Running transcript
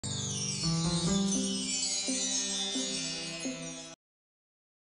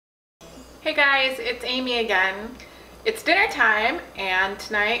Hey guys, it's Amy again. It's dinner time and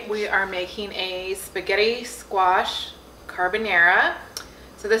tonight we are making a spaghetti squash carbonara.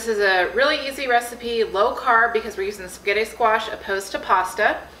 So this is a really easy recipe, low carb because we're using spaghetti squash opposed to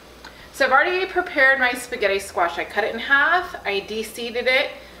pasta. So I've already prepared my spaghetti squash. I cut it in half, I de-seeded it,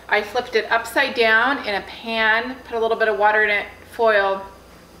 I flipped it upside down in a pan, put a little bit of water in it, foil,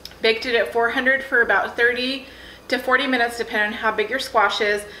 baked it at 400 for about 30 to 40 minutes depending on how big your squash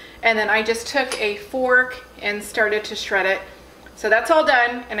is. And then I just took a fork and started to shred it. So that's all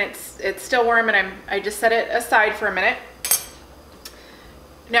done, and it's still warm, and I just set it aside for a minute.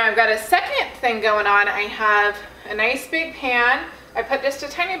 Now I've got a second thing going on. I have a nice big pan. I put just a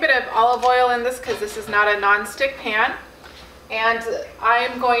tiny bit of olive oil in this because this is not a non-stick pan. And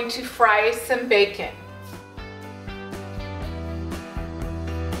I'm going to fry some bacon.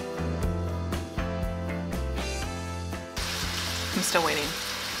 I'm still waiting.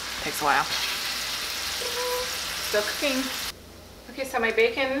 Takes a while. Still cooking. Okay, so my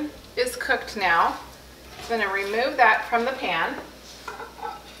bacon is cooked now. I'm going to remove that from the pan.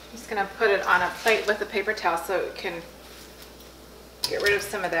 I'm just going to put it on a plate with a paper towel so it can get rid of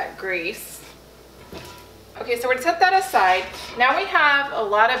some of that grease. Okay, so we're going to set that aside. Now we have a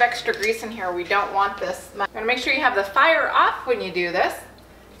lot of extra grease in here. We don't want this. I'm going to make sure you have the fire off when you do this.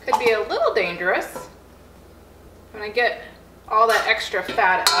 Could be a little dangerous. I'm going to get all that extra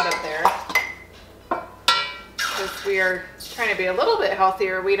fat out of there because we are trying to be a little bit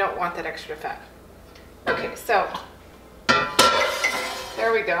healthier. We don't want that extra fat. Okay, so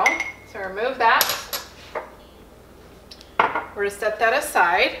there we go. So remove that. We're going to set that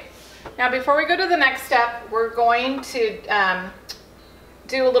aside. Now before we go to the next step, we're going to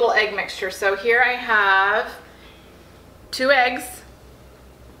do a little egg mixture. So here I have 2 eggs.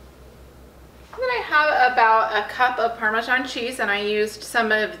 And then I have about a cup of Parmesan cheese, and I used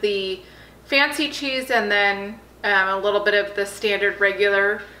some of the fancy cheese and then a little bit of the standard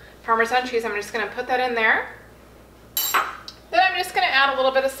regular Parmesan cheese. I'm just going to put that in there. Then I'm just going to add a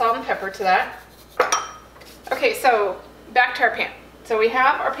little bit of salt and pepper to that. Okay, so back to our pan. So we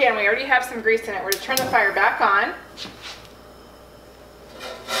have our pan. We already have some grease in it. We're going to turn the fire back on.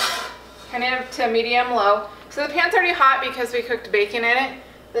 Kind of to medium low. So the pan's already hot because we cooked bacon in it.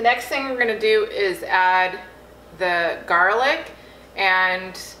 The next thing we're going to do is add the garlic,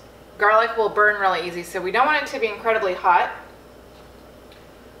 and garlic will burn really easy, so we don't want it to be incredibly hot.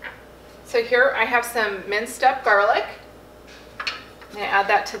 So here I have some minced up garlic. I'm going to add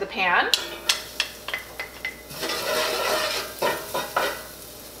that to the pan.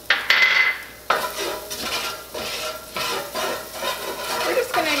 We're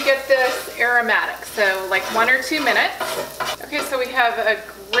just going to get this aromatic, so like 1 or 2 minutes. Okay, so we have a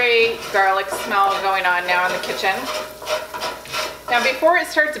great garlic smell going on now in the kitchen. Now before it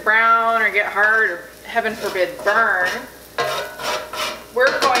starts to brown or get hard or heaven forbid burn,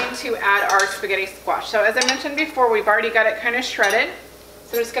 we're going to add our spaghetti squash. So as I mentioned before, we've already got it kind of shredded.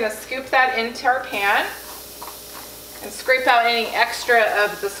 So I'm just going to scoop that into our pan and scrape out any extra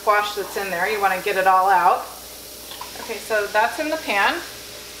of the squash that's in there. You want to get it all out. Okay, so that's in the pan.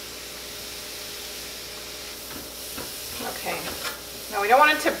 Okay, now we don't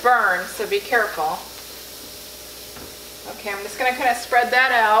want it to burn, so be careful. Okay, I'm just going to kind of spread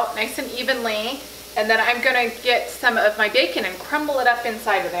that out nice and evenly, and then I'm going to get some of my bacon and crumble it up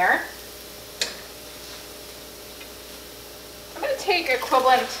inside of there. I'm going to take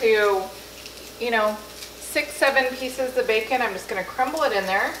equivalent to, 6-7 pieces of bacon. I'm just going to crumble it in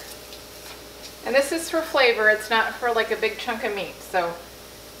there. And this is for flavor, it's not for like a big chunk of meat, so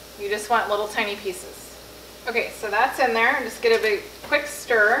you just want little tiny pieces. Okay, so that's in there. Just get a big quick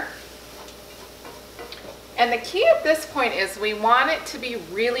stir. And the key at this point is we want it to be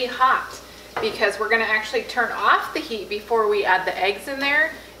really hot because we're going to actually turn off the heat before we add the eggs in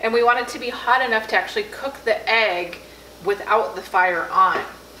there, and we want it to be hot enough to actually cook the egg without the fire on.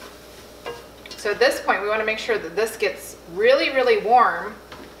 So at this point we want to make sure that this gets really, really warm.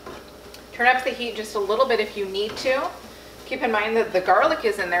 Turn up the heat just a little bit if you need to. Keep in mind that the garlic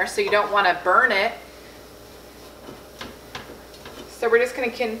is in there, so you don't want to burn it. So we're just going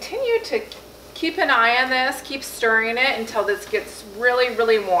to continue to keep an eye on this, keep stirring it until this gets really,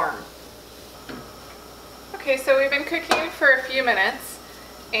 really warm. Okay, so we've been cooking for a few minutes,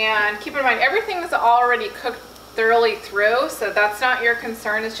 and keep in mind everything is already cooked thoroughly through, so that's not your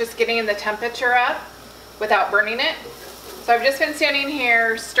concern. It's just getting the temperature up without burning it. So I've just been standing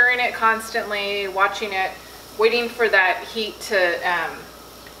here stirring it constantly, watching it, waiting for that heat to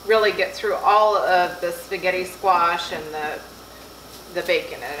really get through all of the spaghetti squash and the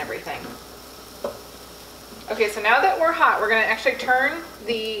bacon and everything. Okay, so now that we're hot, we're going to actually turn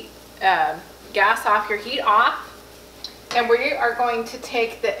the gas off, your heat off. And we are going to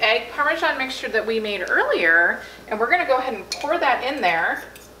take the egg Parmesan mixture that we made earlier, and we're gonna go ahead and pour that in there.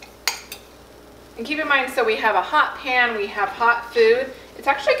 And keep in mind, so we have a hot pan, we have hot food. It's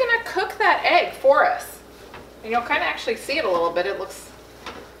actually gonna cook that egg for us. And you'll kind of actually see it a little bit. It looks,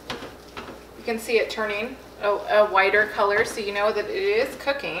 you can see it turning a whiter color, so you know that it is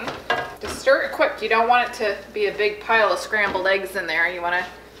cooking. Just stir it quick. You don't want it to be a big pile of scrambled eggs in there. You wanna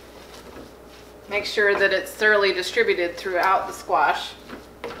make sure that it's thoroughly distributed throughout the squash.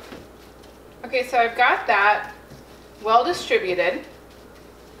 Okay, so I've got that well distributed.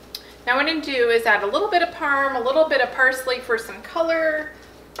 Now what I'm gonna do is add a little bit of parm, a little bit of parsley for some color,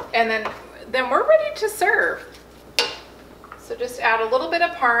 and then we're ready to serve. So just add a little bit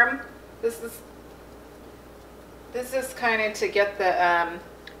of parm. This is kind of to get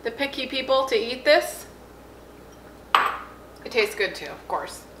the picky people to eat this. It tastes good too, of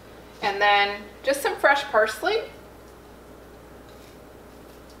course. And then just some fresh parsley.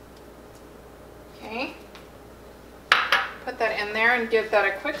 Okay. Put that in there and give that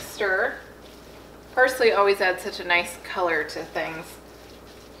a quick stir. Parsley always adds such a nice color to things.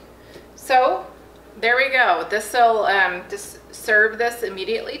 So there we go. This will just serve this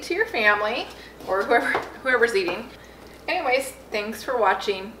immediately to your family or whoever's eating. Anyways, thanks for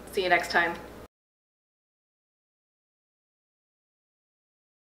watching. See you next time.